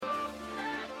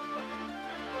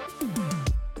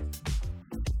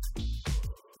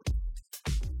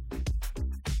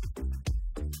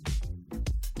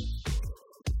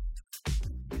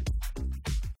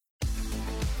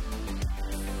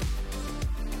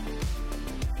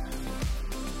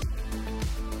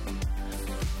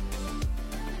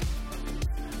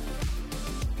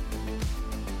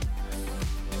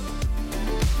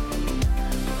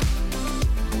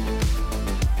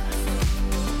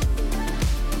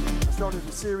started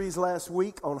a series last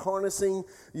week on harnessing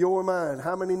your mind.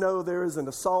 How many know there is an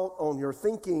assault on your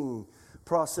thinking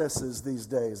processes these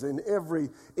days in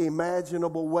every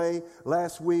imaginable way?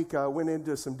 Last week I went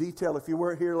into some detail. If you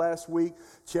weren't here last week,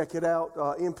 check it out.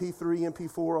 MP3,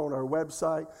 MP4 on our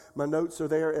website. My notes are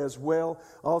there as well.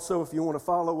 Also, if you want to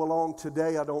follow along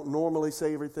today, I don't normally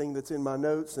say everything that's in my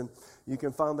notes, and you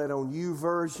can find that on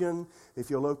YouVersion. If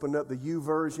you'll open up the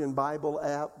YouVersion Bible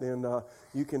app, then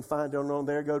you can find it on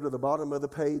there. Go to the bottom of the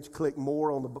page, click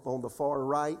More on the far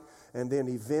right, and then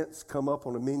Events come up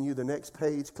on the menu. The next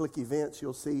page, click Events.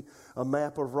 You'll see a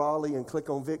map of Raleigh, and click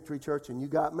on Victory Church, and you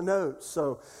got my notes.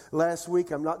 So last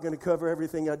week, I'm not going to cover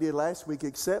everything I did last week,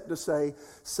 except to say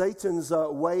Satan's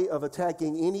way of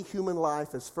attacking any human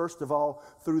life is, first of all,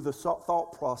 through the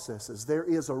thought processes. There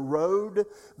is a road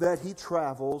that he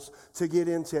travels to get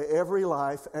into every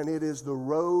life, and it is the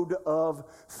road of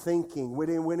thinking.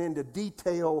 We went into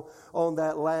detail on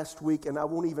that last week, and I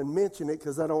won't even mention it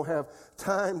because I don't have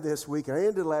time this week. I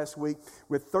ended last week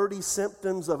with 30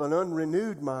 symptoms of an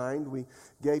unrenewed mind. We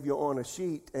gave you on a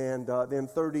sheet, and then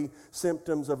 30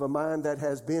 symptoms of a mind that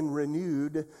has been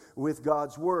renewed with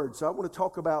God's Word. So I want to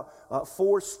talk about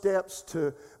 4 steps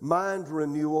to mind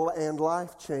renewal and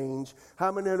life change.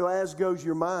 How many know as goes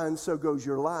your mind, so goes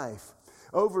your life?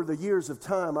 Over the years of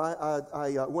time,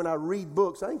 when I read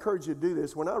books, I encourage you to do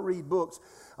this. When I read books,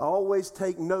 I always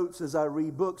take notes as I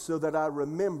read books so that I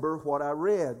remember what I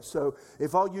read. So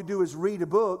if all you do is read a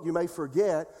book, you may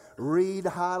forget. Read,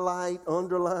 highlight,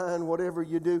 underline, whatever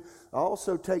you do. I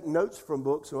also take notes from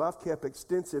books, so I've kept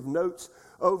extensive notes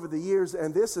over the years,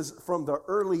 and this is from the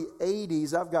early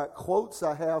 80s. I've got quotes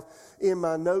I have in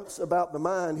my notes about the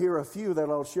mind. Here are a few that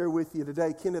I'll share with you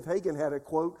today. Kenneth Hagin had a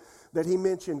quote that he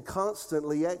mentioned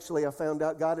constantly. Actually, I found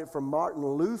out, got it from Martin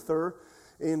Luther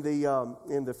in the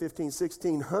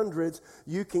 1600s.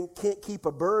 You can't keep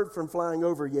a bird from flying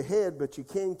over your head, but you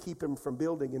can keep him from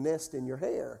building a nest in your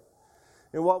hair.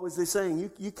 And what was he saying?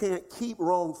 You can't keep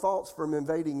wrong thoughts from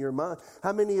invading your mind.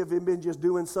 How many of you have been just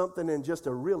doing something and just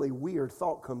a really weird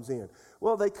thought comes in?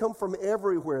 Well, they come from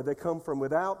everywhere. They come from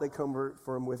without. They come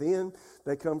from within.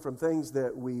 They come from things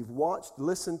that we've watched,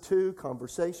 listened to,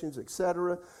 conversations,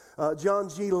 etc. John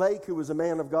G. Lake, who was a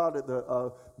man of God at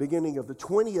the beginning of the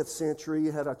 20th century,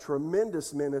 had a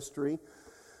tremendous ministry.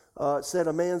 Said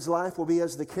a man's life will be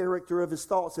as the character of his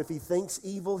thoughts. If he thinks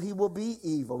evil, he will be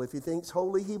evil. If he thinks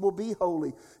holy, he will be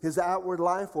holy. His outward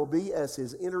life will be as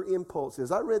his inner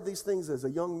impulses. I read these things as a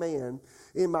young man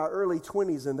in my early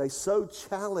 20s, and they so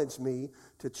challenged me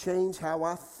to change how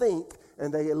I think,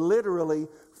 and they literally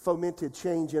fomented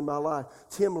change in my life.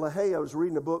 Tim LaHaye, I was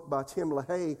reading a book by Tim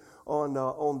LaHaye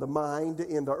on the mind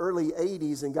in the early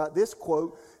 80s, and got this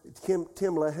quote. Tim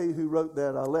LaHaye, who wrote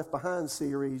that Left Behind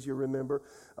series, you remember,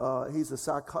 he's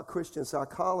a Christian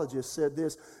psychologist, said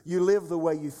this: you live the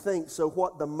way you think, so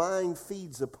what the mind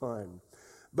feeds upon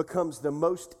becomes the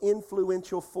most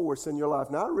influential force in your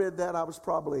life. Now, I read that. I was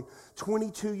probably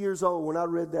 22 years old when I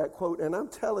read that quote, and I'm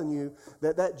telling you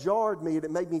that jarred me, and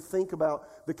it made me think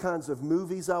about the kinds of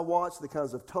movies I watch, the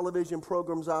kinds of television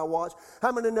programs I watch.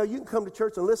 How many know you can come to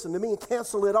church and listen to me and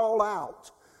cancel it all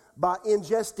out by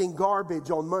ingesting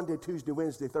garbage on Monday, Tuesday,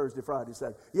 Wednesday, Thursday, Friday,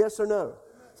 Saturday? Yes or no?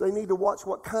 So you need to watch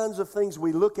what kinds of things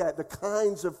we look at, the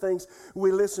kinds of things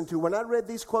we listen to. When I read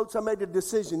these quotes, I made a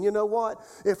decision. You know what?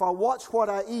 If I watch what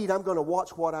I eat, I'm going to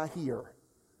watch what I hear.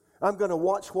 I'm going to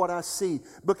watch what I see.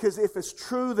 Because if it's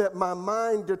true that my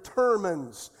mind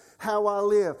determines how I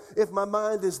live, if my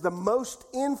mind is the most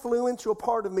influential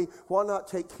part of me, why not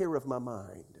take care of my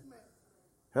mind?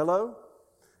 Hello?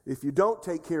 If you don't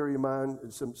take care of your mind,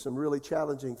 some really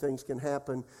challenging things can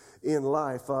happen in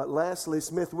life. Lastly,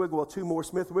 Smith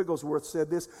Wigglesworth said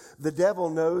this: the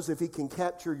devil knows if he can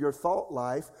capture your thought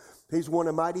life, he's won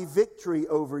a mighty victory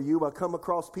over you. I come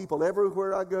across people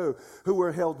everywhere I go who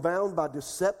are held bound by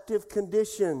deceptive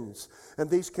conditions. And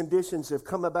these conditions have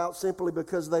come about simply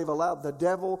because they've allowed the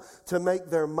devil to make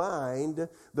their mind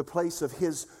the place of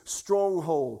his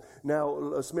stronghold.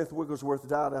 Now, Smith Wigglesworth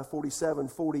died at 47,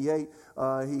 48.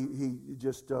 He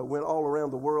just went all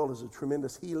around the world as a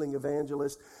tremendous healing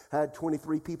evangelist. Had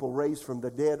 23 people raised from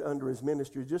the dead under his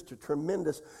ministry. Just a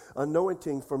tremendous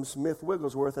anointing from Smith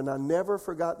Wigglesworth. And I never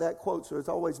forgot that quote, so it's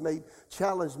always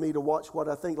challenged me to watch what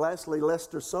I think. Lastly,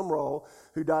 Lester Sumrall,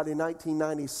 who died in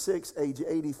 1996, age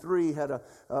 83,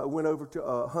 went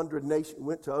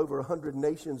to over 100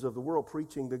 nations of the world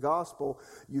preaching the gospel.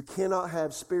 You cannot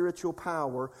have spiritual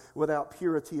power without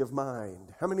purity of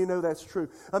mind. How many know that's true?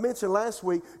 I mentioned last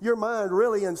week, your mind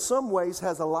really in some ways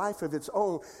has a life of its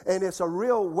own, and it's a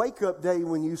real wake-up day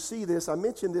when you see this. I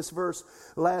mentioned this verse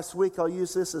last week. I'll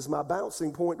use this as my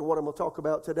bouncing point to what I'm going to talk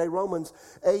about today. Romans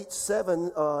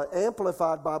 8:7,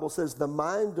 Amplified Bible says, the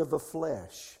mind of the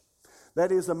flesh.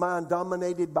 That is a mind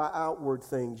dominated by outward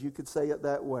things. You could say it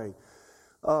that way.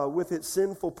 With its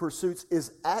sinful pursuits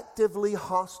is actively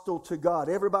hostile to God.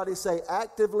 Everybody say,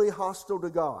 actively hostile to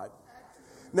God.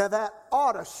 Now that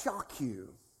ought to shock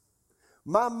you.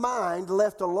 My mind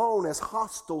left alone is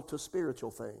hostile to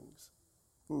spiritual things.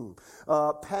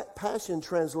 Passion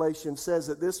Translation says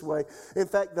it this way. In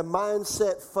fact, the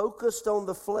mindset focused on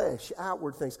the flesh,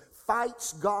 outward things,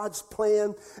 fights God's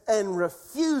plan and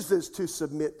refuses to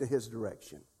submit to His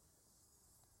direction.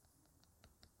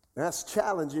 That's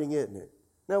challenging, isn't it?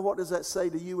 Now, what does that say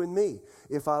to you and me?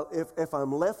 If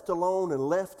I'm left alone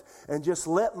and just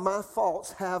let my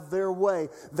thoughts have their way,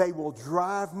 they will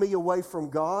drive me away from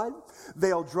God.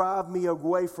 They'll drive me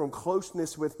away from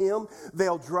closeness with Him.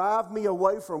 They'll drive me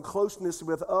away from closeness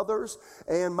with others.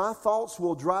 And my thoughts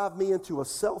will drive me into a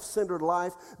self-centered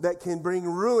life that can bring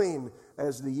ruin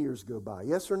as the years go by.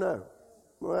 Yes or no?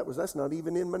 Well, that's not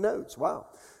even in my notes. Wow.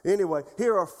 Anyway,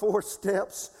 here are 4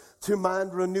 steps to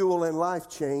mind renewal and life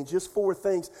change. Just 4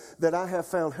 things that I have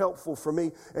found helpful for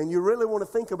me. And you really want to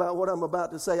think about what I'm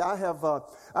about to say.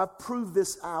 I've proved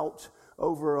this out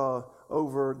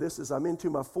I'm into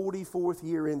my 44th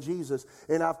year in Jesus,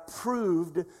 and I've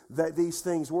proved that these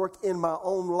things work in my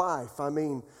own life. I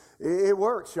mean, it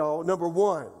works, y'all. Number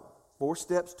 1. 4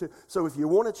 steps to, so if you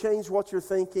want to change what you're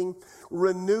thinking,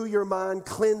 renew your mind,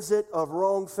 cleanse it of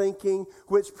wrong thinking,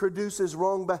 which produces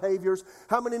wrong behaviors.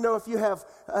 How many know if you have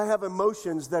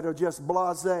emotions that are just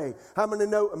blasé? How many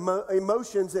know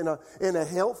emotions in a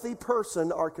healthy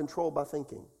person are controlled by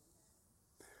thinking?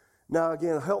 Now,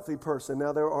 again, a healthy person.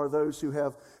 Now, there are those who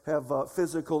have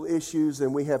physical issues,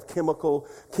 and we have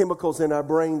chemicals in our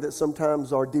brain that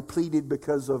sometimes are depleted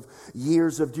because of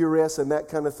years of duress and that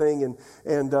kind of thing.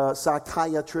 And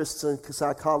psychiatrists and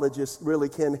psychologists really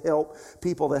can help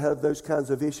people that have those kinds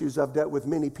of issues. I've dealt with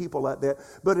many people like that.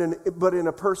 But in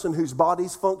a person whose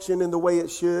body's functioning the way it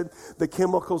should, the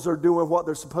chemicals are doing what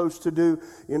they're supposed to do.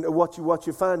 And what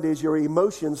you find is your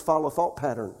emotions follow thought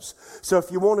patterns. So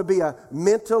if you want to be a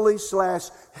mentally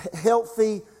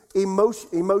healthy,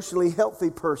 emotionally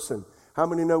healthy person, how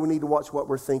many know we need to watch what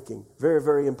we're thinking? Very,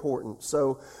 very important.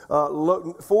 So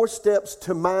 4 steps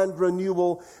to mind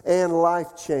renewal and life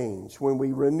change. When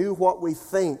we renew what we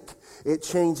think, it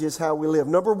changes how we live.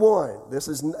 Number 1,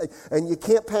 and you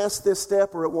can't pass this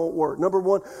step or it won't work. Number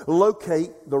 1, locate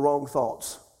the wrong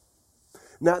thoughts.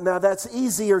 Now that's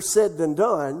easier said than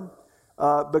done.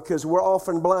 Because we're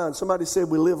often blind. Somebody said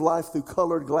we live life through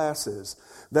colored glasses.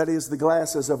 That is the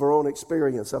glasses of our own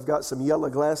experience. I've got some yellow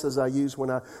glasses I use when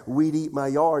I weed eat my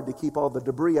yard to keep all the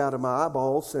debris out of my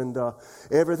eyeballs. And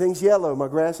everything's yellow. My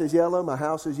grass is yellow. My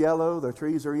house is yellow. The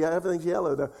trees are yellow. Everything's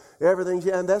yellow. Everything's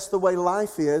yellow. And that's the way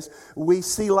life is. We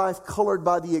see life colored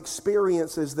by the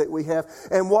experiences that we have.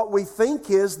 And what we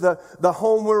think is the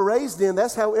home we're raised in,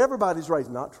 that's how everybody's raised.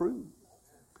 Not true.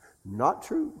 Not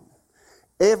true.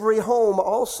 Every home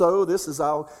also,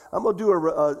 I'm going to do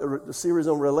a series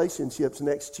on relationships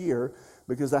next year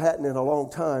because I hadn't in a long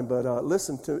time, but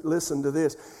listen to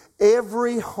this.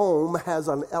 Every home has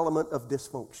an element of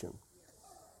dysfunction.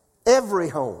 Every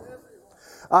home.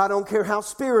 I don't care how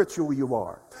spiritual you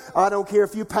are. I don't care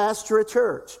if you pastor a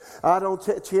church. I don't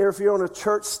care if you're on a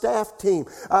church staff team.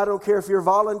 I don't care if you're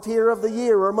volunteer of the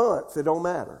year or month. It don't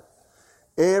matter.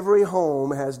 Every home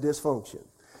has dysfunction.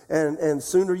 And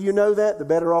sooner you know that, the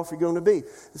better off you're going to be.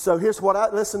 So here's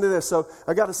listen to this. So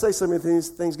I got to say some of these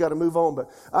things got to move on. But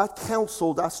I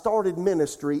started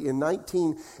ministry in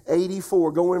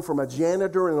 1984, going from a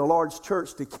janitor in a large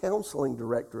church to counseling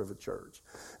director of a church.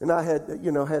 And I had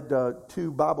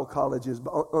 2 Bible colleges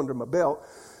under my belt.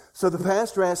 So the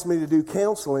pastor asked me to do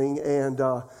counseling, and,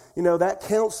 that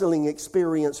counseling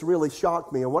experience really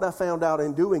shocked me. And what I found out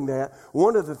in doing that,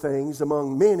 one of the things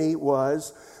among many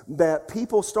was that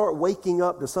people start waking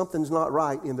up to something's not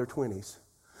right in their 20s.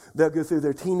 They'll go through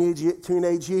their teenage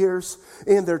years,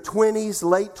 in their 20s,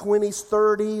 late 20s,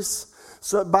 30s.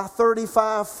 So by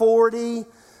 35, 40...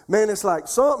 man, it's like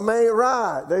something ain't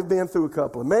right. They've been through a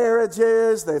couple of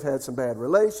marriages. They've had some bad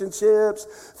relationships.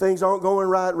 Things aren't going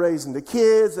right raising the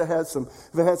kids. They've had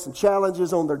some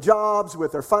challenges on their jobs,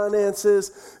 with their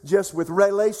finances, just with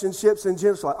relationships. And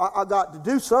just like, I got to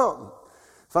do something.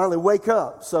 Finally wake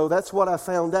up. So that's what I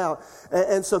found out.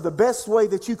 And so the best way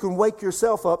that you can wake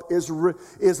yourself up is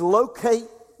locate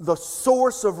the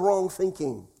source of wrong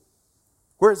thinking.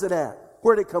 Where's it at?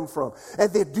 Where'd it come from?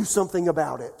 And then do something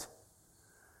about it.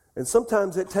 And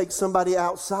sometimes it takes somebody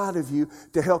outside of you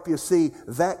to help you see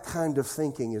that kind of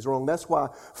thinking is wrong. That's why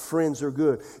friends are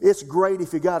good. It's great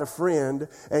if you got a friend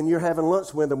and you're having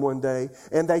lunch with them one day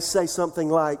and they say something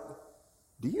like,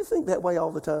 "Do you think that way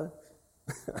all the time?"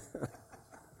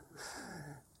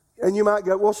 And you might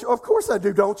go, "Well, of course I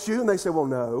do, don't you?" And they say, "Well,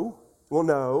 no.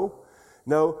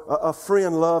 No, a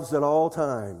friend loves at all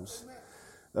times.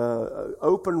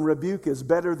 Open rebuke is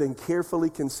better than carefully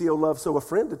concealed love." So a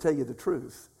friend to tell you the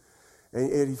truth. And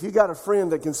if you got a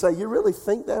friend that can say, "You really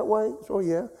think that way?" "Oh,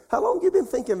 yeah." "How long have you been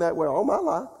thinking that way?" "All my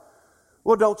life."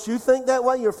 "Well, don't you think that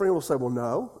way?" Your friend will say, "Well,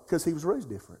 no," because he was raised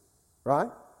different, right?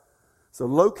 So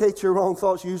locate your own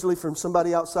thoughts, usually from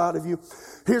somebody outside of you.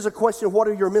 Here's a question: what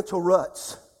are your mental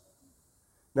ruts?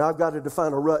 Now, I've got to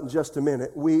define a rut in just a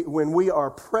minute. When we are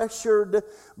pressured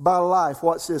by life,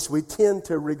 watch this, we tend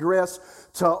to regress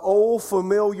to old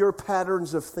familiar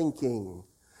patterns of thinking.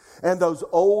 And those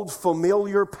old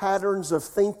familiar patterns of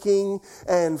thinking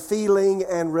and feeling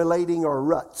and relating are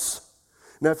ruts.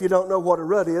 Now, if you don't know what a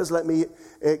rut is, let me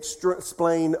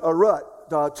explain a rut.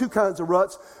 Two kinds of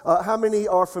ruts. How many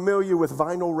are familiar with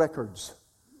vinyl records?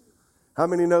 How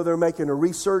many know they're making a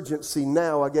resurgency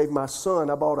now? I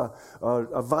bought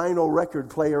a vinyl record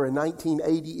player in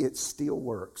 1980. It still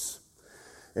works.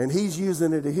 And he's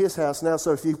using it at his house now.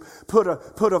 So if you put a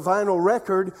vinyl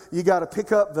record, you got to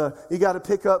pick up the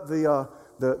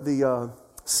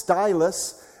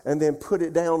stylus and then put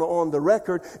it down on the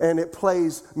record, and it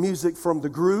plays music from the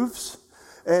grooves.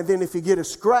 And then if you get a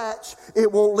scratch,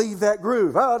 it won't leave that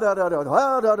groove. And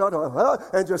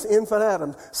just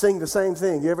infinitum sing the same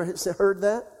thing. You ever heard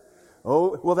that?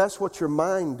 Oh, well, that's what your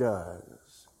mind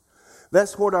does.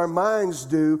 That's what our minds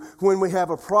do when we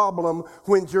have a problem.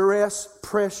 When duress,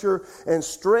 pressure, and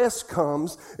stress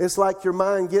comes, it's like your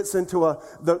mind gets into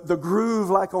the groove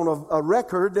like on a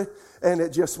record, and it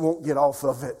just won't get off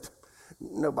of it.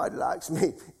 Nobody likes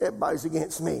me. Everybody's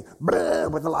against me. Blah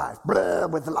with the life. Blah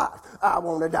with the life. I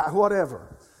want to die.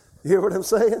 Whatever. You hear what I'm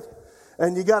saying?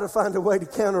 And you got to find a way to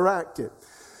counteract it.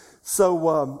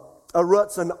 So a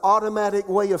rut's an automatic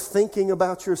way of thinking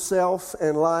about yourself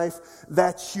and life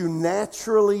that you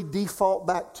naturally default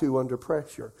back to under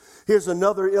pressure. Here's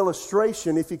another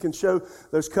illustration, if you can show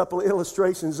those couple of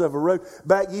illustrations of a road.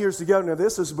 Back years ago, now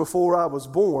this is before I was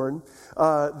born,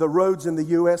 the roads in the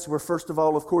U.S. were, first of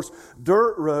all, of course,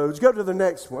 dirt roads. Go to the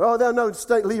next one. Oh, no,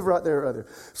 leave right there.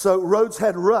 So roads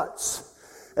had ruts.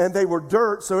 And they were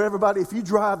dirt, so everybody, if you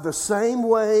drive the same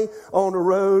way on a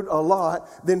road a lot,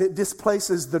 then it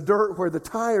displaces the dirt where the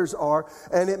tires are,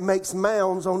 and it makes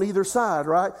mounds on either side,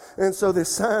 right? And so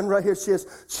this sign right here says,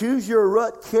 "Choose your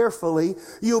rut carefully.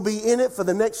 You'll be in it for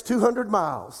the next 200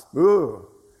 miles. Ooh.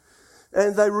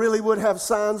 And they really would have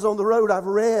signs on the road. I've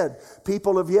read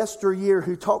people of yesteryear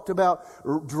who talked about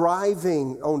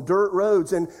driving on dirt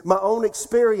roads. And my own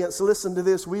experience, listen to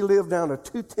this, we lived down a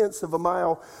 0.2 of a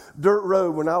mile dirt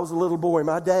road when I was a little boy.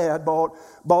 My dad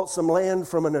bought some land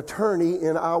from an attorney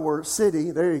in our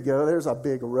city. There you go. There's a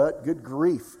big rut. Good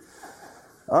grief.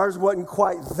 Ours wasn't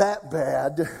quite that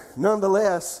bad.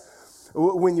 Nonetheless,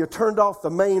 when you turned off the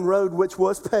main road, which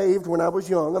was paved when I was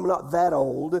young, I'm not that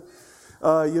old,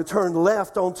 you turn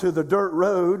left onto the dirt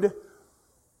road,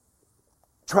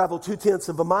 travel 0.2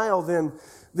 of a mile, then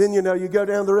you go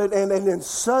down the road, and then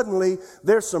suddenly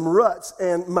there's some ruts,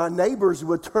 and my neighbors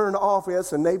would turn off. We had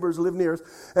some neighbors live near us,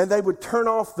 and they would turn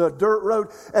off the dirt road,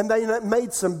 and they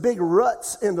made some big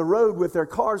ruts in the road with their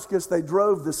cars because they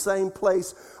drove the same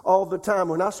place all the time.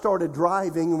 When I started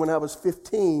driving when I was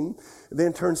 15,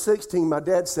 then turned 16, my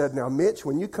dad said, "Now, Mitch,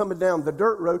 when you're coming down the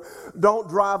dirt road, don't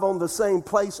drive on the same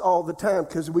place all the time,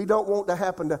 because we don't want to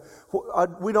happen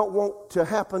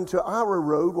to our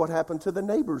road what happened to the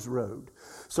neighbor's road."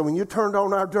 So when you turned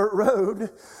on our dirt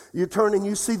road, you turn and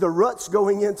you see the ruts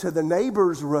going into the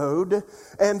neighbor's road,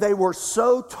 and they were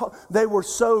so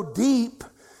deep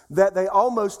that they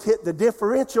almost hit the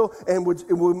differential and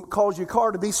would cause your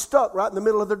car to be stuck right in the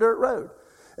middle of the dirt road.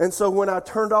 And so when I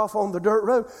turned off on the dirt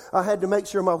road, I had to make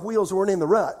sure my wheels weren't in the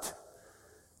rut,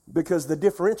 because the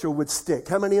differential would stick.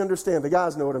 How many understand? The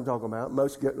guys know what I'm talking about.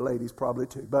 Most ladies probably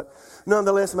too. But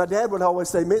nonetheless, my dad would always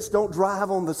say, "Mitch, don't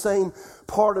drive on the same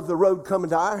part of the road coming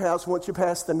to our house once you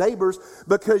pass the neighbors,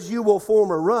 because you will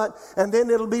form a rut, and then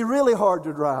it'll be really hard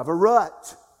to drive." A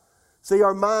rut. See,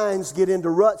 our minds get into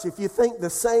ruts. If you think the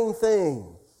same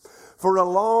thing for a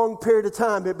long period of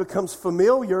time, it becomes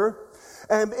familiar,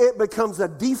 and it becomes a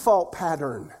default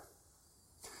pattern.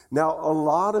 Now, a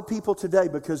lot of people today,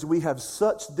 because we have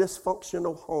such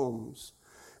dysfunctional homes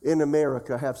in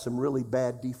America, have some really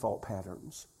bad default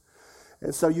patterns.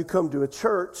 And so you come to a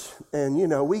church, and,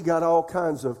 we got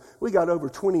over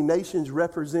 20 nations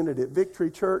represented at Victory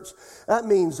Church. That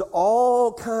means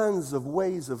all kinds of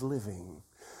ways of living,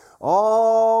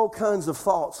 all kinds of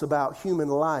thoughts about human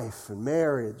life and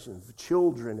marriage and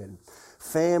children and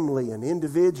family and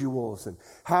individuals and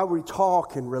how we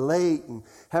talk and relate and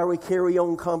how we carry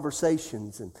on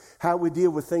conversations and how we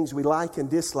deal with things we like and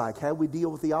dislike, how we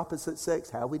deal with the opposite sex,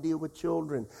 how we deal with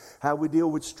children, how we deal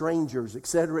with strangers,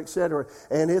 etc., etc.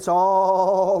 And it's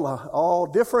all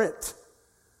different.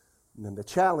 And then the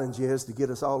challenge is to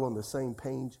get us all on the same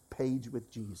page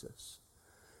with Jesus.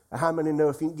 How many know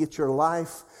if you can get your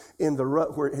life in the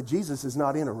rut where Jesus is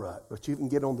not in a rut, but you can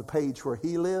get on the page where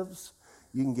he lives,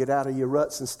 you can get out of your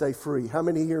ruts and stay free. How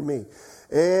many hear me?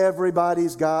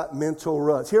 Everybody's got mental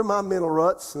ruts. Here are my mental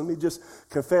ruts. Let me just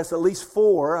confess at least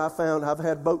 4. I've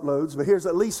had boatloads, but here's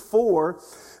at least 4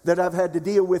 that I've had to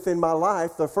deal with in my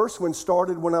life. The first one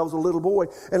started when I was a little boy.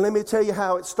 And let me tell you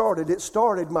how it started. It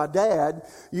started, my dad,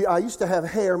 I used to have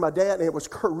hair, my dad, and it was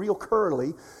real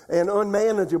curly and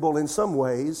unmanageable in some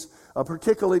ways,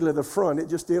 particularly the front. It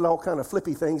just did all kind of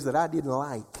flippy things that I didn't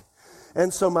like.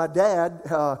 And so my dad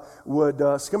would,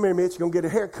 come here, Mitch, you're going to get a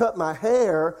haircut. My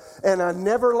hair, and I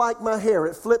never liked my hair.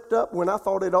 It flipped up when I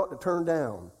thought it ought to turn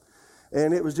down.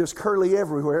 And it was just curly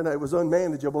everywhere, and it was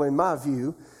unmanageable in my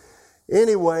view.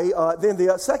 Anyway, then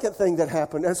the second thing that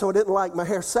happened, and so I didn't like my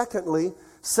hair. Secondly,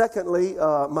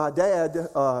 my dad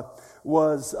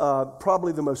was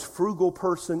probably the most frugal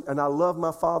person, and I love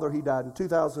my father. He died in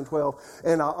 2012,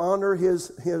 and I honor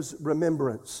his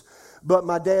remembrance. But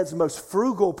my dad's the most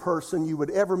frugal person you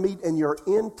would ever meet in your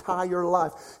entire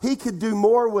life. He could do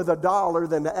more with $1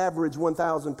 than the average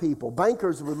 1,000 people.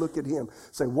 Bankers would look at him,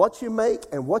 say, what you make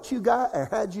and what you got and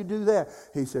how'd you do that?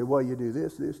 He said, well, you do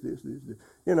this. He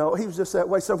was just that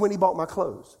way. So when he bought my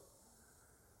clothes,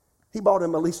 he bought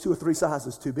them at least 2 or 3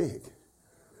 sizes too big.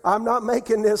 I'm not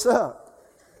making this up.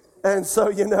 And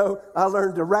so, I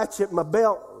learned to ratchet my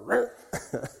belt.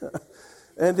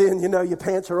 And then, your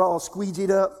pants are all squeegeed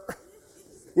up.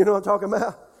 You know what I'm talking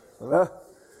about?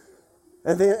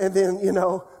 And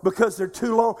then, because they're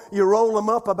too long, you roll them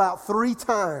up about 3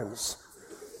 times.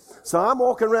 So I'm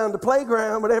walking around the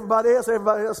playground with everybody else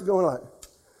is going like,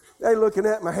 they looking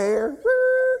at my hair.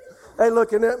 They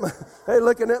looking at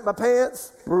my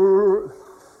pants.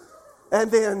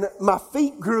 And then my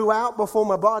feet grew out before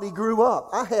my body grew up.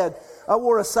 I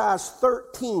wore a size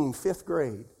 13, 5th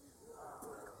grade.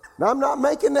 Now, I'm not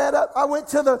making that up. I went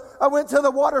to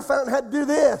the water fountain, had to do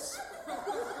this.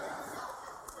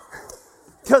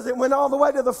 Because it went all the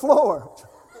way to the floor.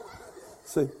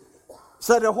 See?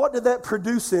 So now what did that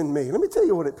produce in me? Let me tell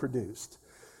you what it produced.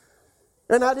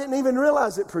 And I didn't even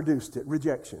realize it produced it.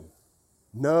 Rejection.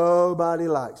 Nobody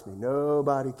likes me.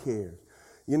 Nobody cares.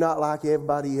 You're not like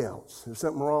everybody else. There's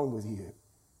something wrong with you.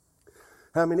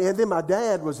 And then my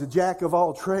dad was a jack of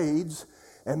all trades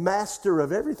and master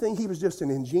of everything. He was just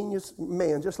an ingenious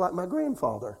man, just like my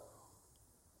grandfather.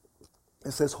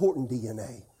 It says Horton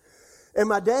DNA. And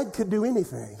my dad could do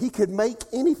anything. He could make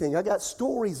anything. I got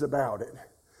stories about it.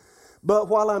 But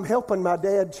while I'm helping my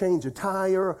dad change a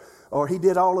tire, or he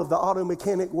did all of the auto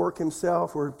mechanic work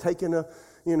himself, or taking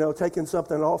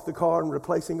something off the car and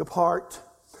replacing a part,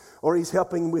 or he's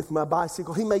helping with my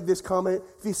bicycle. He made this comment.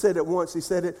 If he said it once, he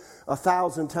said it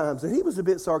 1,000 times. And he was a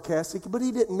bit sarcastic, but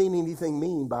he didn't mean anything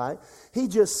mean by it. He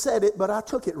just said it, but I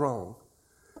took it wrong.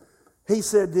 He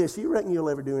said this, you reckon you'll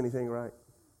ever do anything right?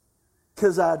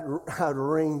 Because I'd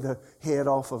wring the head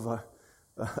off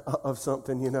of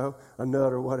something, a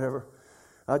nut or whatever.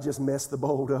 I just messed the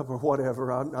bolt up or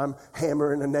whatever. I'm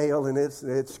hammering a nail and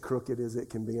it's crooked as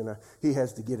it can be. And he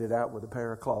has to get it out with a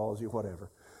pair of claws or whatever.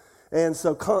 And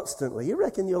so constantly, you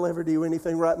reckon you'll ever do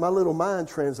anything right? My little mind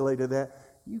translated that,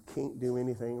 you can't do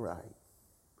anything right.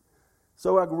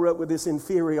 So I grew up with this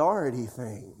inferiority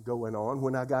thing going on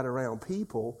when I got around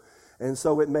people. And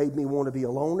so it made me want to be a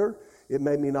loner. It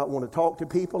made me not want to talk to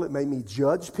people. It made me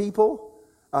judge people.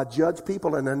 I judge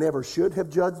people, and I never should have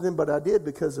judged them, but I did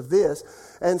because of this.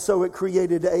 And so it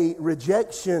created a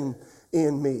rejection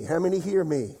in me. How many hear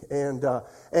me? And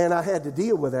I had to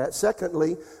deal with that.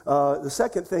 Secondly, the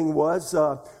second thing was,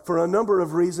 for a number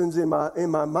of reasons in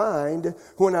my mind,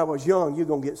 when I was young, you're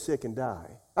going to get sick and die.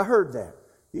 I heard that.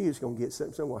 You're just going to get sick.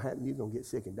 Something will happen. You're going to get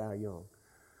sick and die young.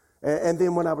 And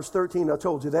then when I was 13, I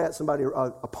told you that. Somebody,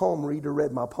 a palm reader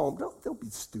read my palm. Don't be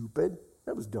stupid.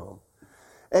 That was dumb.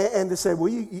 And they said,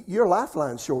 well, your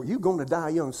lifeline's short. You're going to die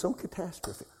young. Some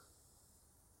catastrophe.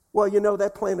 Well,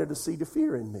 that planted a seed of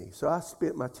fear in me. So I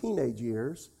spent my teenage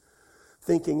years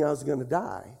thinking I was going to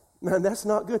die. Man, that's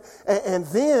not good. And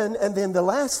then the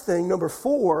last thing, number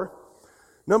 4,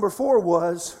 Number 4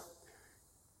 was,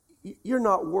 you're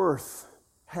not worth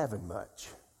having much.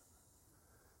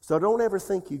 So don't ever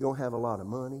think you're going to have a lot of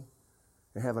money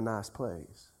and have a nice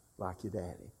place like your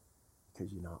daddy,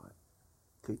 because you're not.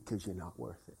 Because you're not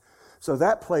worth it. So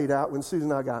that played out when Susan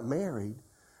and I got married.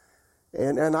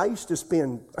 And I used to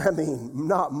spend,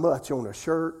 not much on a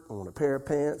shirt, on a pair of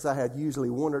pants. I had usually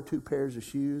 1 or 2 pairs of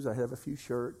shoes. I have a few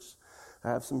shirts. I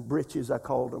have some breeches, I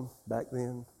called them back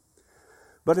then.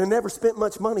 But I never spent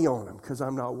much money on them because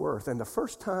I'm not worth. And the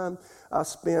first time I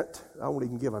spent, I won't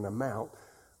even give an amount,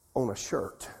 on a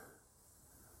shirt,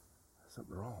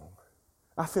 something wrong.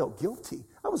 I felt guilty.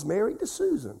 I was married to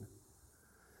Susan.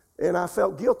 And I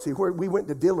felt guilty. Where we went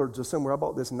to Dillard's or somewhere, I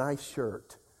bought this nice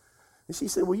shirt. And she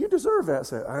said, well, you deserve that.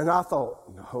 And I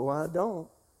thought, no, I don't.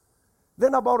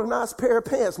 Then I bought a nice pair of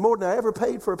pants, more than I ever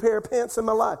paid for a pair of pants in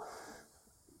my life.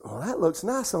 Well, that looks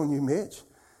nice on you, Mitch.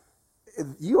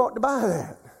 You ought to buy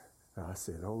that. I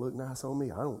said, don't look nice on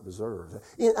me. I don't deserve that.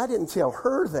 And I didn't tell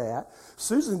her that.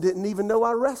 Susan didn't even know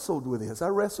I wrestled with this. I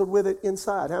wrestled with it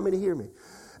inside. How many hear me?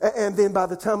 And then by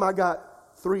the time I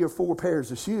got 3 or 4 pairs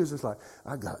of shoes, it's like,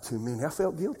 I got too many. I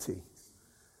felt guilty.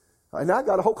 And I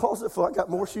got a whole closet full. I got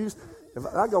more shoes.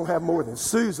 I'm going to have more than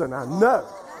Susan, I know.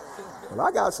 But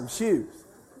I got some shoes.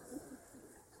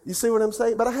 You see what I'm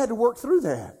saying? But I had to work through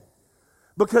that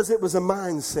because it was a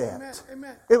mindset.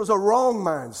 Amen. It was a wrong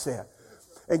mindset.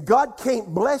 And God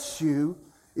can't bless you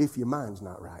if your mind's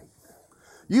not right.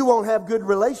 You won't have good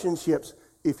relationships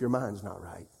if your mind's not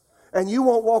right. And you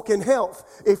won't walk in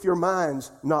health if your mind's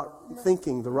not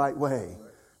thinking the right way.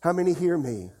 How many hear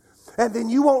me? And then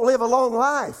you won't live a long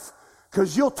life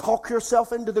because you'll talk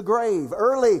yourself into the grave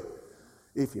early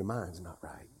if your mind's not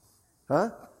right. Huh?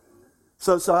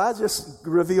 So I just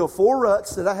revealed 4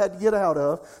 ruts that I had to get out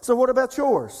of. So what about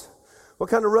yours? What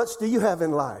kind of ruts do you have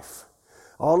in life?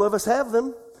 All of us have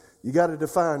them. You got to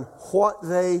define what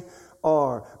they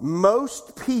are.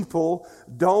 Most people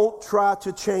don't try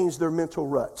to change their mental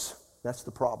ruts. That's the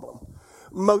problem.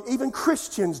 Even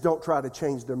Christians don't try to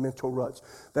change their mental ruts.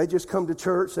 They just come to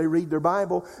church, they read their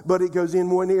Bible, but it goes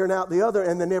in one ear and out the other,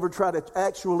 and they never try to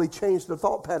actually change their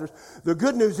thought patterns. The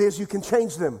good news is you can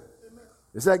change them.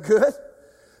 Is that good?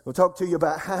 We'll talk to you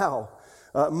about how.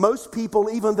 Most people,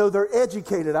 even though they're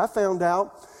educated, I found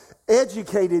out,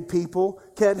 educated people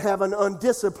can have an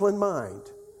undisciplined mind.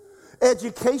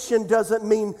 Education doesn't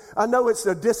mean, I know it's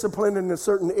a discipline in a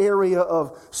certain area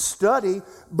of study,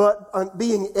 but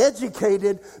being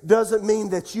educated doesn't mean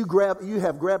that you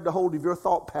have grabbed a hold of your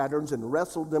thought patterns and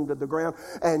wrestled them to the ground,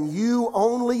 and you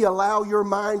only allow your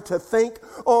mind to think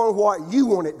on what you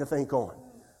want it to think on.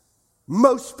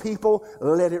 Most people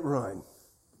let it run.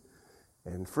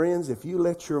 And friends, if you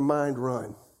let your mind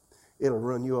run, it'll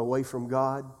run you away from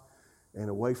God and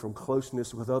away from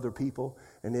closeness with other people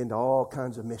and into all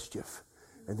kinds of mischief.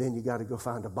 And then you got to go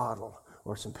find a bottle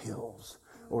or some pills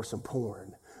or some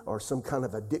porn or some kind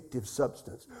of addictive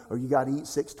substance. Or you got to eat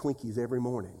 6 Twinkies every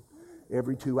morning,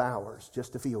 every 2 hours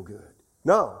just to feel good.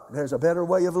 No, there's a better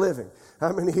way of living.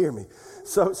 How many hear me?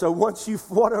 So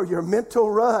what are your mental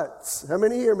ruts? How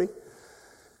many hear me?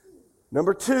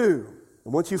 Number 2,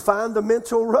 once you find the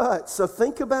mental ruts, so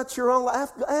think about your own life.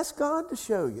 Ask God to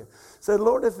show you. Say,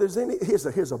 Lord, if there's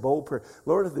here's a bold prayer.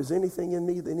 Lord, if there's anything in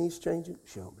me that needs changing,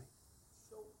 show me.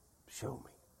 Show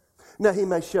me. Now, He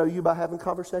may show you by having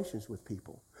conversations with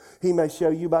people. He may show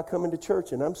you by coming to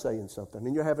church and I'm saying something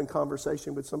and you're having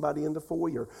conversation with somebody in the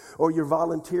foyer, or you're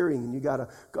volunteering and you got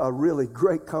a really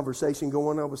great conversation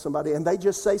going on with somebody and they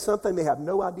just say something, they have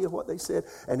no idea what they said,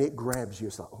 and it grabs you.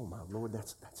 It's like, oh my Lord,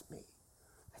 that's me.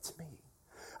 That's me.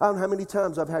 I don't know how many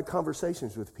times I've had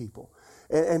conversations with people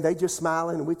and they just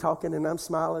smiling and we're talking and I'm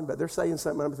smiling, but they're saying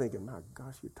something and I'm thinking, my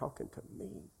gosh, you're talking to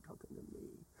me.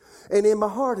 And in my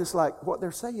heart, it's like, what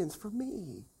they're saying is for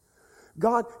me.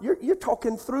 God, you're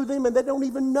talking through them and they don't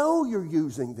even know you're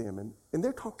using them, and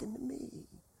they're talking to me.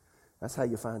 That's how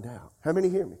you find out. How many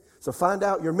hear me? So find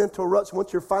out your mental ruts.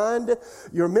 Once you find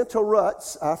your mental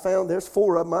ruts, I found there's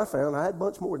 4 of them I found. I had a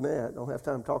bunch more than that. Don't have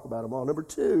time to talk about them all. Number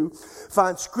 2,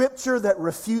 find scripture that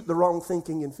refute the wrong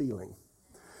thinking and feeling.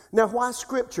 Now, why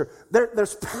scripture?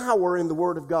 There's power in the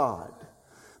Word of God.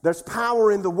 There's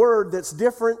power in the Word that's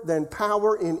different than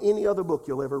power in any other book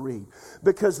you'll ever read.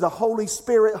 Because the Holy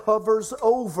Spirit hovers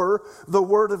over the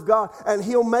Word of God, and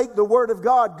He'll make the Word of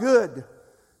God good.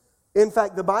 In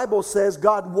fact, the Bible says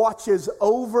God watches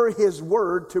over His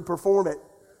Word to perform it.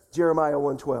 Jeremiah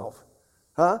 1:12.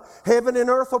 Heaven and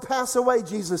earth will pass away,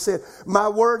 Jesus said. My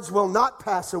words will not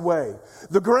pass away.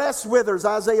 The grass withers,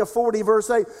 Isaiah 40 verse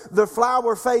 8. The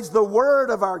flower fades. The word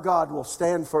of our God will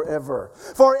stand forever.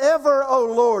 Forever, O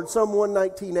Lord, Psalm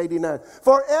 119:89.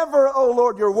 Forever, O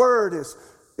Lord, your word is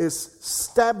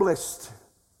established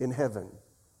in heaven.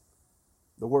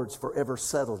 The word's forever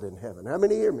settled in heaven. How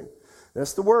many hear me?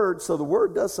 That's the word. So the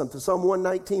word does something. Psalm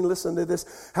 119, listen to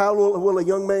this. How will a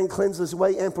young man cleanse his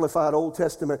way? Amplified Old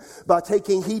Testament. By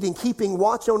taking heed and keeping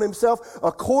watch on himself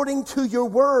according to your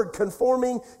word,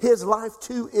 conforming his life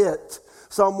to it.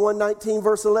 Psalm 119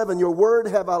 verse 11, your word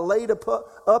have I laid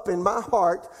up in my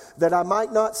heart that I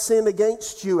might not sin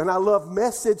against you. And I love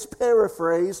Message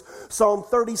paraphrase. Psalm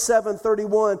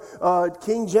 37:31,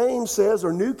 King James says,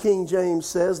 or New King James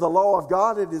says, the law of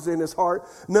God it is in his heart.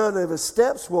 None of his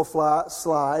steps will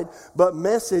slide. But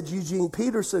Message, Eugene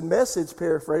Peterson Message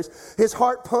paraphrase, his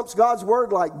heart pumps God's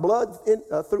word like blood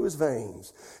through his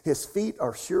veins. His feet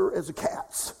are sure as a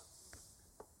cat's.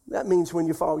 That means when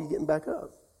you fall, you're getting back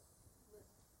up.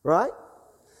 Right?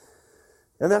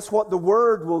 And that's what the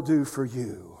word will do for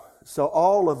you. So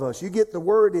all of us, you get the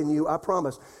word in you, I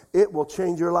promise, it will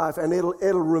change your life. And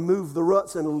it'll remove the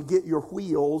ruts and it'll get your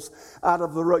wheels out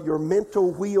of the rut, your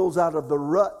mental wheels out of the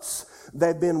ruts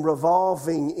they've been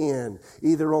revolving in,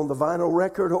 either on the vinyl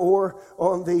record or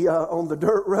on the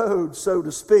dirt road, so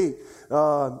to speak.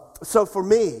 So for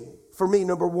me,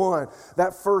 number one,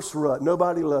 that first rut,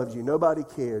 nobody loves you, nobody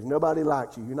cares, nobody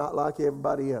likes you, you're not like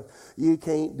everybody else. You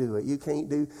can't do it. You can't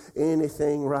do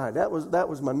anything right. That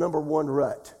was my number one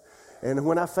rut. And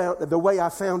when I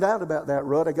found out about that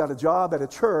rut, I got a job at a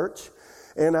church,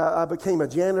 and I became a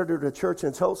janitor at a church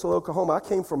in Tulsa, Oklahoma. I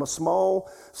came from a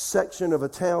small section of a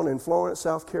town in Florence,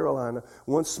 South Carolina.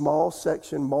 One small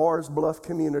section, Mars Bluff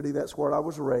community. That's where I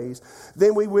was raised.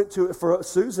 Then we went for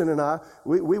Susan and I,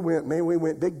 we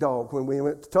went big dog when we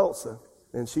went to Tulsa.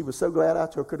 And she was so glad I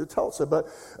took her to Tulsa. But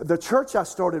the church I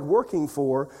started working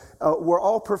for were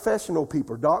all professional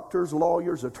people. Doctors,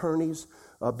 lawyers, attorneys,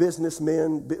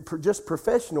 businessmen, just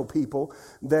professional people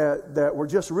that were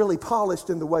just really polished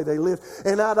in the way they lived.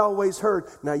 And I'd always heard,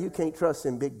 now you can't trust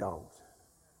them big dogs.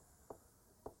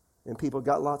 And people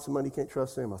got lots of money, you can't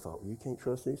trust them. I thought, well, you can't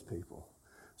trust these people.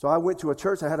 So I went to a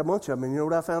church, I had a bunch of them, and you know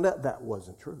what I found out? That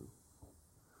wasn't true.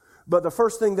 But the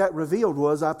first thing that revealed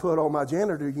was I put on my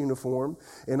janitor uniform,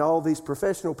 and all these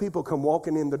professional people come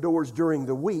walking in the doors during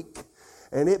the week.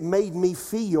 And it made me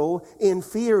feel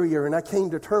inferior. And I came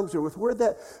to terms with where'd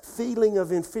that feeling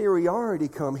of inferiority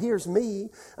come? Here's me.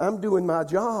 I'm doing my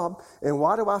job. And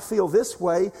why do I feel this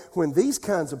way when these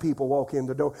kinds of people walk in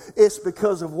the door? It's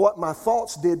because of what my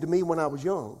thoughts did to me when I was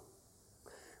young.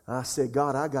 I said,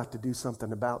 God, I got to do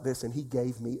something about this. And he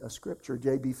gave me a scripture,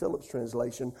 J.B. Phillips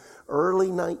translation, early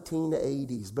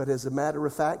 1980s. But as a matter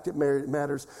of fact, it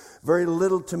matters very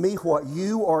little to me what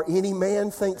you or any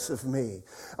man thinks of me.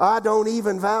 I don't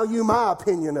even value my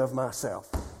opinion of myself.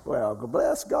 Well,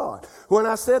 bless God. When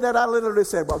I said that, I literally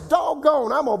said, well,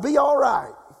 doggone, I'm going to be all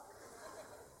right.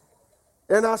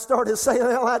 And I started saying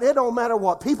out loud, it don't matter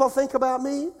what people think about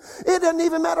me. It doesn't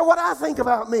even matter what I think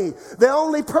about me. The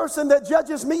only person that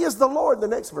judges me is the Lord, the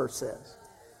next verse says.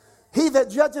 He that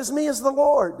judges me is the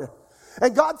Lord.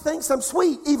 And God thinks I'm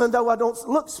sweet, even though I don't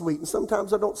look sweet. And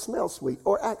sometimes I don't smell sweet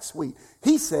or act sweet.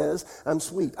 He says I'm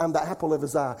sweet. I'm the apple of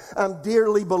his eye. I'm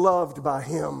dearly beloved by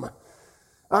him.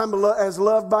 I'm as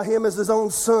loved by him as his own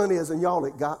son is. And y'all,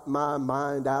 it got my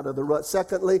mind out of the rut.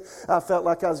 Secondly, I felt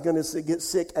like I was going to get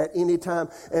sick at any time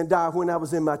and die when I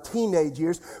was in my teenage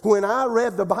years. When I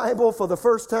read the Bible for the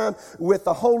first time with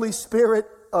the Holy Spirit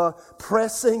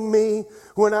pressing me,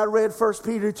 when I read 1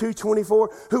 Peter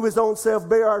 2:24, who his own self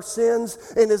bare our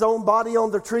sins in his own body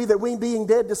on the tree, that we being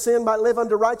dead to sin might live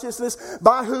unto righteousness,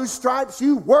 by whose stripes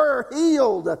you were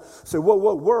healed. So,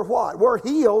 we're what? We're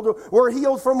healed. We're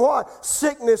healed from what?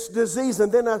 Sickness, disease.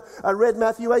 And then I read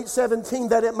Matthew 8:17,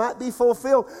 that it might be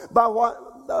fulfilled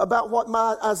about what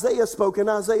my Isaiah spoke in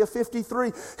Isaiah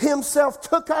 53. Himself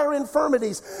took our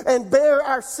infirmities and bare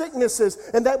our sicknesses.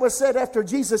 And that was said after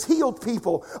Jesus healed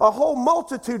people, a whole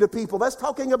multitude of people. That's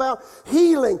talking about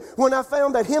healing. When I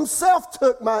found that himself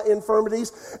took my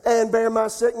infirmities and bare my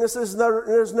sicknesses,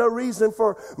 there's no reason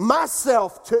for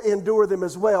myself to endure them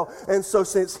as well. And so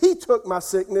since he took my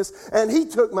sickness and he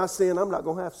took my sin, I'm not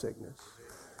going to have sickness.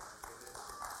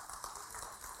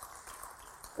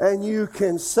 And you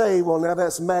can say, well, now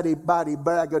that's mighty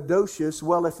braggadocious.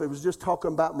 Well, if it was just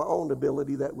talking about my own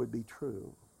ability, that would be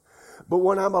true. But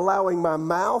when I'm allowing my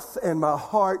mouth and my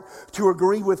heart to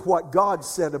agree with what God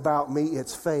said about me,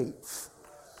 it's faith.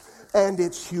 And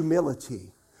it's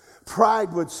humility.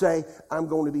 Pride would say, I'm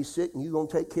going to be sick and you're going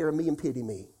to take care of me and pity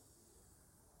me.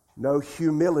 No,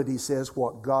 humility says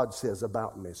what God says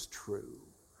about me is true.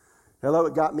 Hello,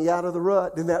 it got me out of the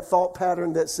rut. And that thought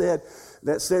pattern that said,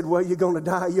 well, you're going to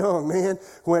die young, man.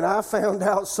 When I found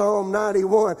out Psalm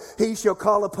 91, he shall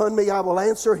call upon me, I will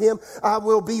answer him. I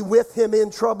will be with him in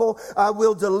trouble. I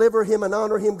will deliver him and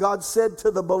honor him. God said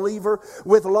to the believer,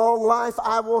 with long life,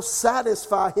 I will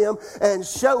satisfy him and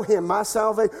show him my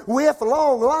salvation. With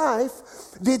long life.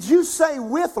 Did you say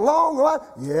with long life?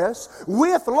 Yes.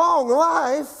 With long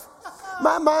life.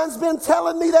 My mind's been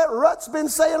telling me that rut's been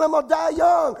saying I'm going to die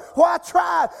young. Why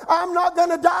try? I'm not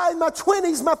going to die in my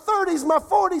 20s, my 30s, my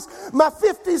 40s, my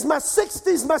 50s, my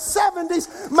 60s, my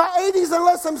 70s, my 80s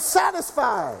unless I'm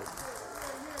satisfied.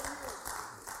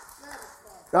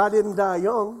 I didn't die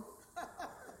young.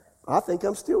 I think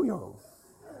I'm still young.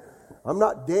 I'm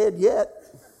not dead yet.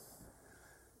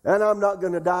 And I'm not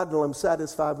going to die till I'm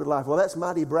satisfied with life. Well, that's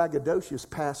mighty braggadocious,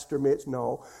 Pastor Mitch.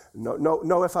 No.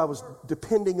 If I was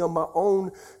depending on my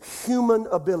own human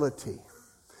ability,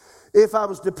 if I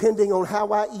was depending on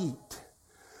how I eat,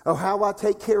 or how I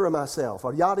take care of myself,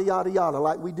 or yada, yada, yada,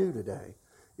 like we do today,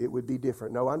 it would be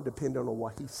different. No, I'm dependent on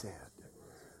what he said.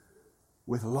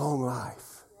 With long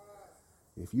life.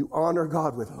 If you honor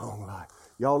God with long life.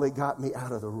 Y'all, it got me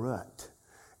out of the rut.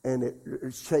 And it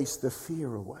chased the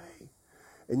fear away.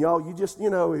 And y'all, you just,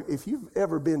 if you've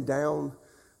ever been down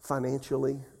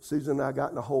financially, Susan and I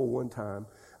got in a hole one time.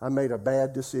 I made a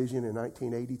bad decision in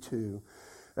 1982.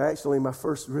 Actually, my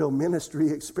first real ministry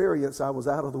experience, I was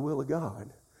out of the will of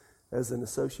God as an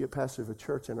associate pastor of a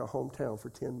church in our hometown for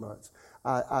 10 months.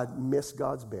 I missed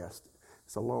God's best.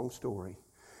 It's a long story.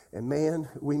 And man,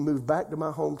 we moved back to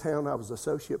my hometown. I was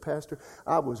associate pastor.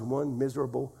 I was one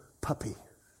miserable puppy.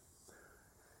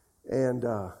 And,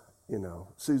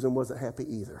 Susan wasn't happy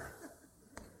either.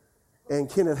 And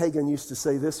Kenneth Hagin used to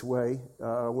say this way.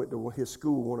 I went to his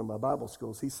school, one of my Bible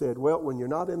schools. He said, well, when you're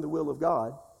not in the will of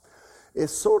God,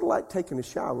 it's sort of like taking a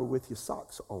shower with your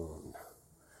socks on.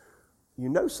 You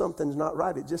know something's not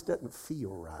right. It just doesn't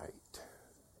feel right.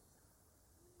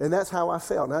 And that's how I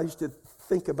felt. And I used to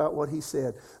think about what he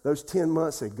said. Those 10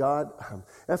 months, said, God.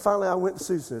 And finally I went to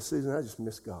Susan and said, Susan, I just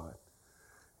miss God.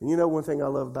 And you know one thing I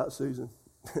love about Susan?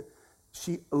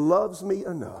 She loves me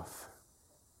enough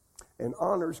and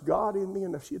honors God in me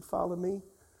enough. She'd follow me.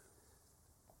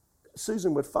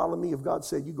 Susan would follow me if God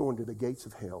said, you go into the gates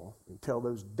of hell and tell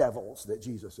those devils that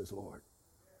Jesus is Lord.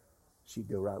 She'd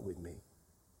go right with me.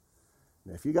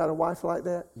 Now, if you got a wife like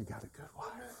that, you got a good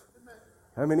wife.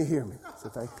 How many hear me? So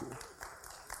thank you.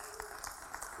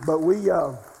 But we,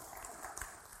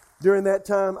 during that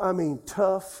time,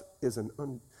 tough is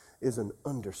an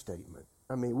understatement.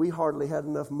 We hardly had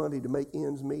enough money to make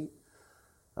ends meet.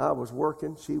 I was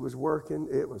working. She was working.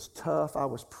 It was tough. I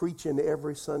was preaching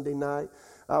every Sunday night.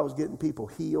 I was getting people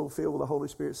healed, filled with the Holy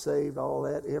Spirit, saved, all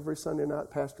that. Every Sunday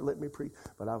night, Pastor let me preach.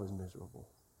 But I was miserable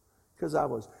because I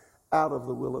was out of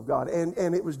the will of God.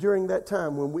 And it was during that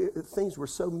time when things were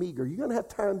so meager. You're going to have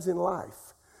times in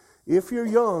life. If you're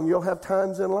young, you'll have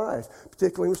times in life,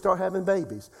 particularly when you start having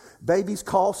babies. Babies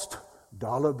cost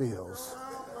dollar bills.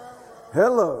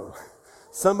 Hello.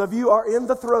 Some of you are in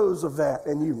the throes of that,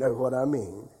 and you know what I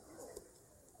mean.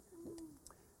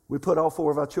 We put all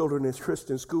 4 of our children in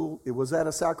Christian school. Was that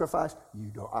a sacrifice?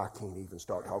 I can't even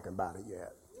start talking about it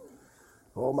yet.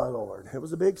 Oh, my Lord. It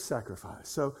was a big sacrifice.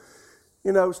 So,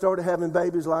 started having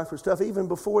babies. Life was tough. Even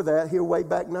before that, here way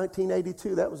back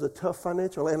 1982, that was a tough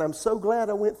financial. And I'm so glad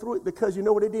I went through it because you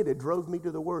know what it did? It drove me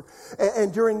to the Word.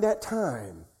 And during that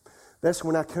time, that's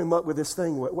when I came up with this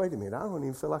thing. Wait a minute, I don't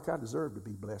even feel like I deserve to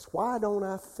be blessed. Why don't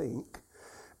I think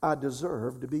I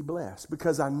deserve to be blessed?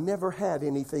 Because I never had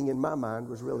anything in my mind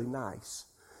was really nice.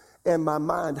 And my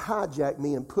mind hijacked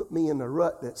me and put me in a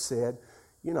rut that said,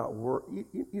 you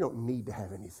don't need to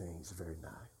have anything that's very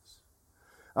nice.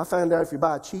 I found out if you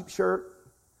buy a cheap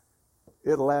shirt,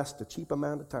 it'll last a cheap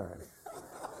amount of time.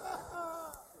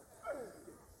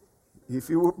 If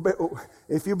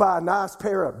you buy a nice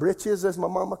pair of breeches, as my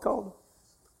mama called them,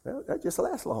 well, that just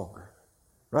lasts longer,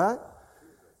 right?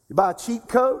 You buy a cheap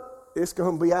coat, it's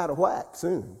going to be out of whack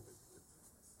soon.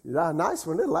 You buy a nice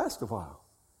one, it'll last a while,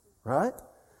 right?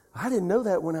 I didn't know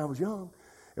that when I was young.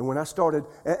 And when I started,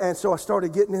 and so I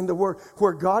started getting in the Word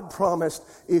where God promised,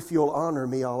 if you'll honor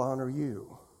me, I'll honor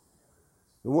you.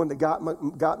 The one that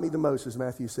got me the most is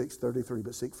Matthew 6:33,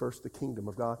 but seek first the kingdom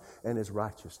of God and His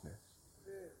righteousness.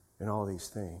 And all these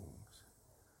things,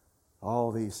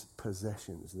 all these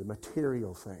possessions, the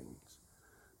material things.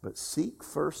 But seek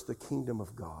first the kingdom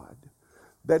of God.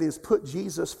 That is, put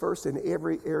Jesus first in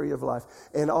every area of life.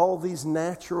 And all these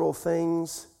natural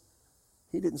things,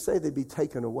 He didn't say they'd be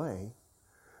taken away.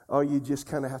 or you just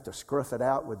kind of have to scruff it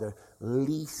out with the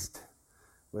least,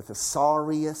 with the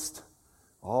sorriest.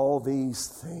 All these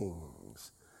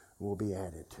things will be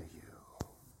added to you.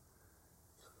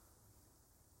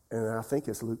 And I think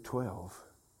it's Luke 12.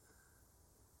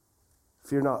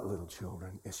 Fear not, little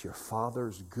children. It's your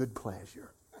Father's good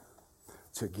pleasure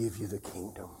to give you the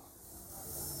kingdom.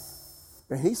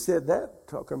 And he said that,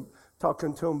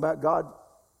 talking to him about God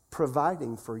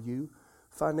providing for you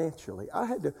financially. I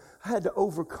had to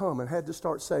overcome and had to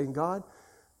start saying, God,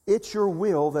 it's your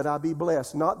will that I be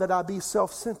blessed. Not that I be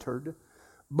self-centered,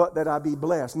 but that I be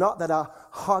blessed. Not that I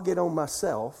hog it on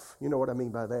myself. You know what I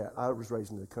mean by that. I was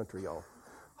raised in the country, y'all.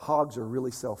 Hogs are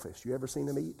really selfish. You ever seen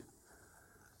them eat?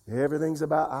 Everything's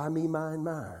about I, me, mine,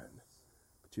 mine.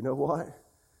 But you know what?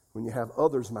 When you have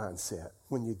others' mindset,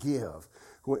 when you give,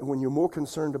 when you're more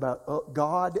concerned about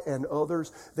God and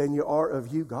others than you are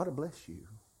of you, God will bless you.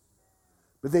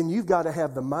 But then you've got to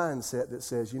have the mindset that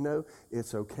says,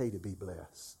 it's okay to be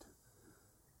blessed.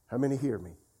 How many hear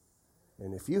me?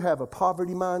 And if you have a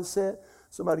poverty mindset,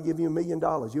 somebody give you $1 million,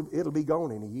 it'll be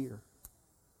gone in a year.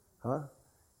 Huh?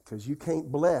 Because you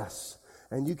can't bless.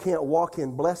 And you can't walk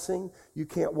in blessing. You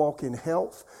can't walk in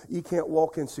health. You can't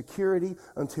walk in security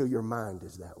until your mind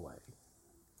is that way.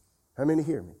 How many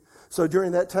hear me? So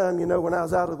during that time, when I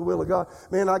was out of the will of God,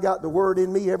 man, I got the word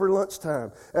in me every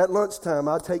lunchtime. At lunchtime,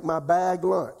 I'd take my bagged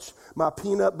lunch, my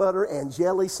peanut butter and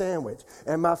jelly sandwich,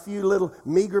 and my few little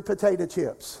meager potato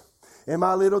chips, and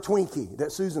my little Twinkie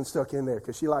that Susan stuck in there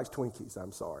because she likes Twinkies.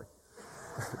 I'm sorry.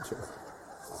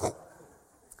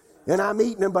 And I'm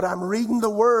eating them, but I'm reading the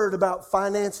word about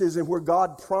finances and where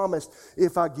God promised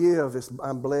if I give,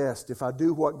 I'm blessed. If I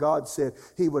do what God said,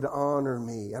 He would honor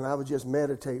me. And I would just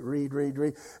meditate, read.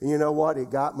 And you know what?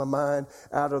 It got my mind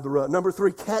out of the rut. Number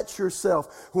 3, catch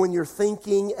yourself when you're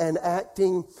thinking and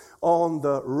acting on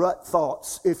the rut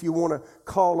thoughts, if you want to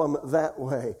call them that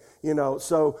way.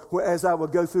 So as I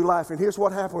would go through life, and here's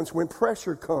what happens when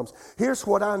pressure comes. Here's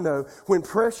what I know. When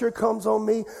pressure comes on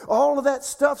me, all of that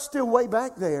stuff's still way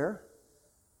back there.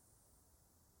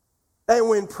 And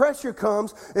when pressure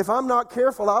comes, if I'm not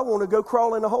careful, I want to go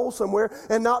crawl in a hole somewhere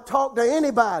and not talk to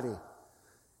anybody.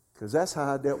 Because that's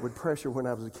how I dealt with pressure when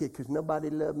I was a kid. Because nobody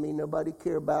loved me, nobody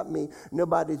cared about me,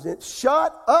 nobody's in.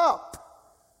 Shut up!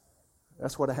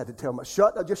 That's what I had to tell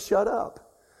myself. Just shut up.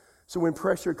 So when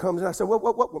pressure comes, and I say,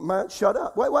 whoa, shut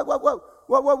up. Whoa.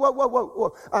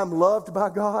 I'm loved by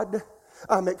God.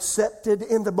 I'm accepted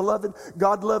in the beloved.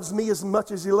 God loves me as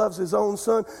much as He loves His own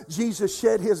Son. Jesus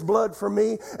shed His blood for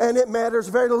me, and it matters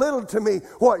very little to me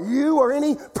what you or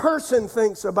any person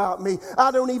thinks about me. I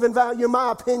don't even value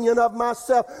my opinion of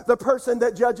myself. The person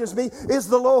that judges me is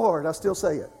the Lord. I still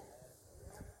say it.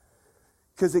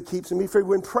 Because it keeps me free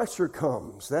when pressure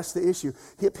comes. That's the issue.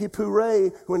 Hip, hip, hooray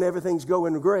when everything's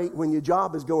going great, when your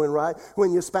job is going right,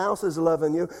 when your spouse is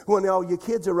loving you, when all your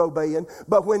kids are obeying.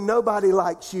 But when nobody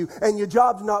likes you and your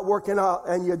job's not working out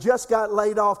and you just got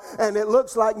laid off and it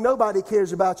looks like nobody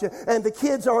cares about you and the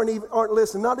kids aren't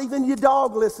listening, not even your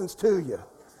dog listens to you.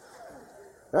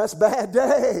 That's a bad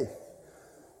day.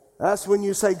 That's when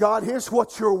you say, God, here's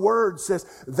what your word says.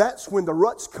 That's when the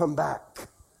ruts come back.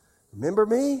 Remember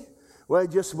me?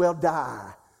 Well,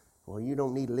 die. Well, you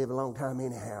don't need to live a long time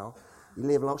anyhow. You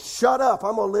live long. Shut up.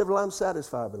 I'm going to live till I'm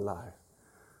satisfied with life.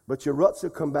 But your ruts will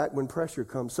come back when pressure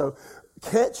comes. So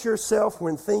catch yourself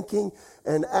when thinking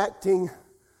and acting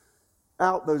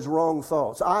out those wrong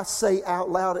thoughts. I say out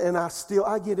loud, and I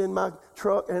get in my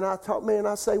truck and I talk,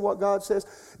 I say what God says.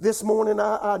 This morning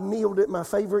I kneeled at my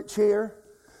favorite chair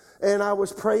and I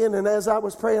was praying. And as I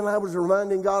was praying, I was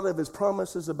reminding God of His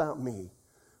promises about me.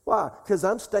 Why? Because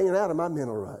I'm staying out of my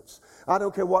mental ruts. I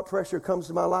don't care what pressure comes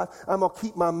to my life. I'm going to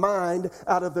keep my mind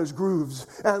out of those grooves.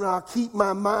 And I'll keep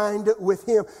my mind with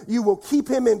Him. You will keep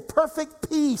him in perfect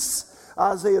peace.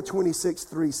 Isaiah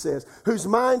 26:3 says, whose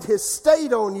mind has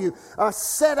stayed on you. I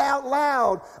said out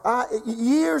loud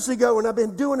years ago, and I've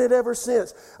been doing it ever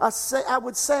since. I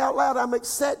would say out loud, I'm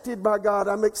accepted by God.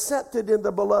 I'm accepted in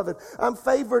the beloved. I'm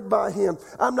favored by Him.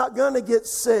 I'm not going to get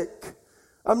sick.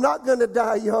 I'm not going to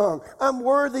die young. I'm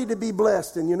worthy to be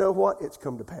blessed. And you know what? It's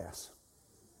come to pass.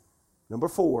 Number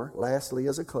 4, lastly,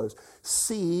 as a close,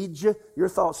 siege your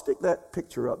thoughts. Stick that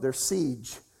picture up there,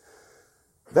 siege.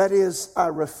 That is, I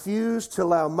refuse to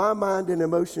allow my mind and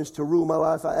emotions to rule my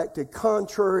life. I acted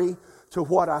contrary to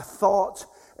what I thought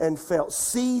and felt.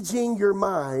 Sieging your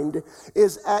mind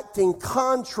is acting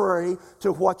contrary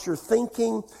to what your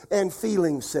thinking and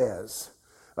feeling says.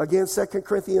 Again, 2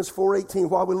 Corinthians 4:18,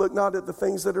 while we look not at the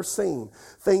things that are seen,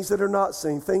 things that are not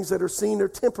seen, things that are seen are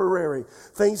temporary,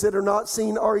 things that are not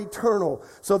seen are eternal.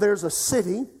 So there's a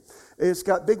city It's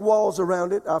got big walls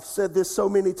around it. I've said this so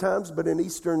many times, but in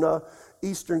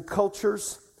Eastern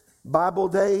cultures, Bible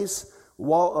days,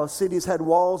 cities had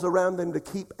walls around them to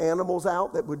keep animals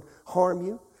out that would harm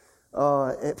you,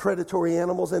 predatory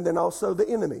animals, and then also the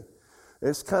enemy.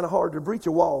 It's kind of hard to breach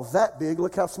a wall that big.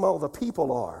 Look how small the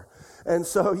people are. And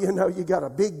so, you got a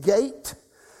big gate,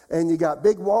 and you got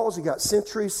big walls. You got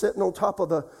sentries sitting on top of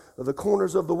the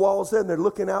corners of the walls there, and they're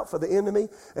looking out for the enemy.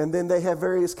 And then they have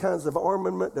various kinds of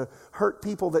armament to hurt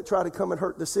people that try to come and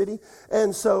hurt the city.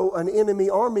 And so an enemy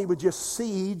army would just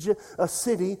siege a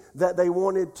city that they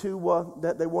wanted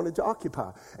to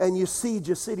occupy. And you siege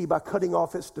a city by cutting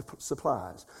off its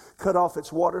supplies. Cut off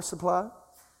its water supply,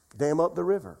 dam up the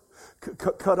river.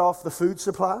 Cut off the food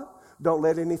supply. Don't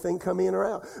let anything come in or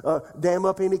out. Dam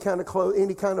up any kind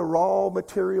of raw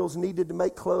materials needed to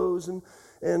make clothes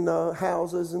and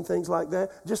houses and things like that.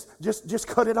 Just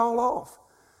cut it all off.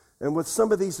 And with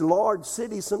some of these large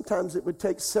cities, sometimes it would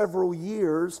take several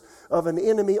years of an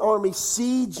enemy army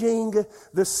sieging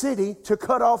the city to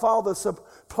cut off all the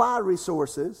supply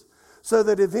resources, so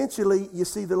that eventually you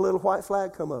see the little white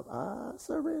flag come up. I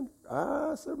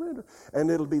surrender. And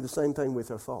it'll be the same thing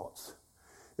with our thoughts.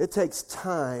 It takes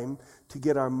time to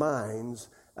get our minds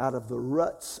out of the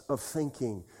ruts of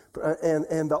thinking.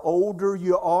 And the older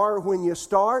you are when you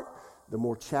start, the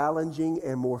more challenging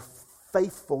and more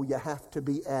faithful you have to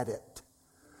be at it.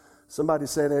 Somebody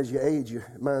said as you age, your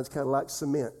mind's kind of like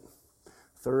cement,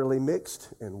 thoroughly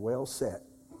mixed and well set.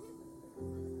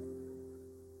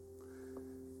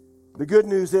 The good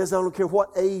news is, I don't care what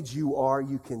age you are,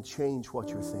 you can change what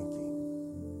you're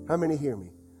thinking. How many hear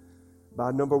me?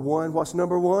 By number one, what's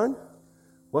number one?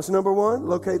 What's number one?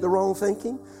 Locate the wrong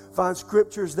thinking. Find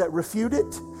scriptures that refute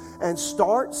it and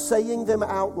start saying them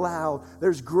out loud.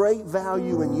 There's great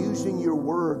value in using your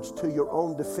words to your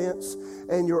own defense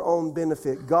and your own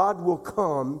benefit. God will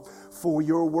come for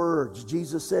your words.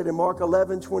 Jesus said in Mark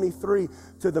 11:23,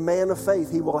 to the man of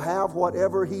faith, he will have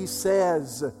whatever he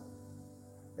says.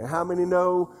 And how many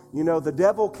know, the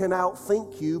devil can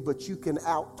outthink you, but you can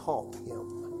outtalk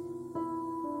him?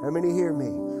 How many hear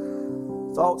me?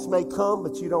 Thoughts may come,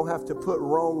 but you don't have to put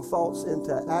wrong thoughts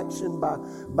into action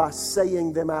by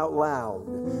saying them out loud.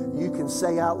 You can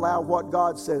say out loud what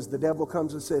God says. The devil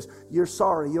comes and says, you're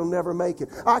sorry, you'll never make it.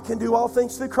 I can do all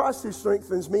things through Christ who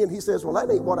strengthens me. And he says, well,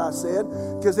 that ain't what I said.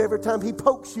 Because every time he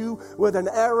pokes you with an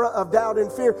arrow of doubt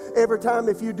and fear, every time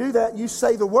if you do that, you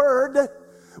say the word.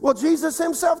 Well, Jesus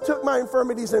himself took my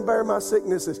infirmities and bare my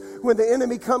sicknesses. When the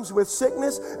enemy comes with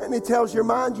sickness and he tells your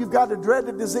mind you've got a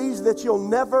dreaded disease that you'll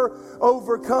never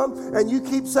overcome, and you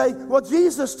keep saying, well,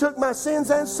 Jesus took my sins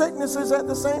and sicknesses at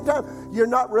the same time, you're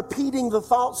not repeating the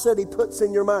thoughts that he puts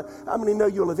in your mind. How many know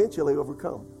you'll eventually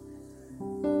overcome?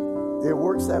 It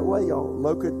works that way, y'all.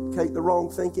 Locate the wrong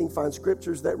thinking, find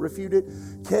scriptures that refute it,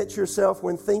 catch yourself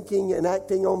when thinking and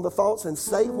acting on the thoughts, and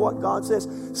say what God says.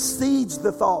 Siege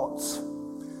the thoughts.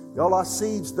 Y'all, I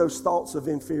sieged those thoughts of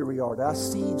inferiority. I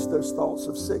sieged those thoughts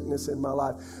of sickness in my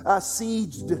life. I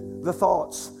sieged the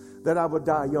thoughts that I would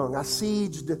die young. I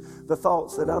sieged the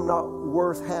thoughts that I'm not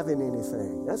worth having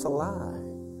anything. That's a lie.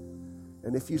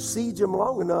 And if you siege them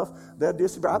long enough, they'll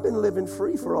disappear. I've been living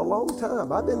free for a long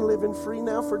time. I've been living free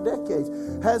now for decades.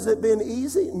 Has it been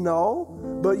easy? No.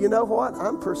 But you know what?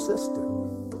 I'm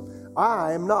persistent.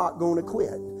 I am not going to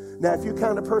quit. Now, if you're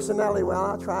kind of personality, well,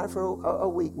 I'll try it for a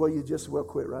week. Well, you just will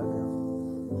quit right now.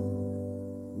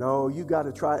 No, you got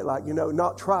to try it like,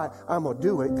 not try it. I'm going to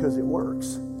do it because it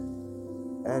works.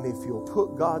 And if you'll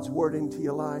put God's word into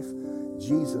your life,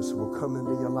 Jesus will come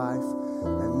into your life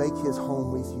and make his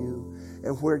home with you.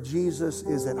 And where Jesus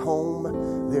is at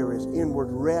home, there is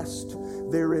inward rest,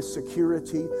 there is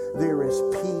security, there is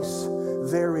peace,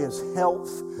 there is health,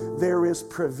 there is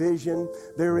provision,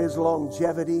 there is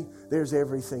longevity, there's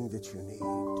everything that you need.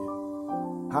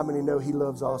 How many know he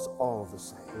loves us all the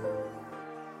same?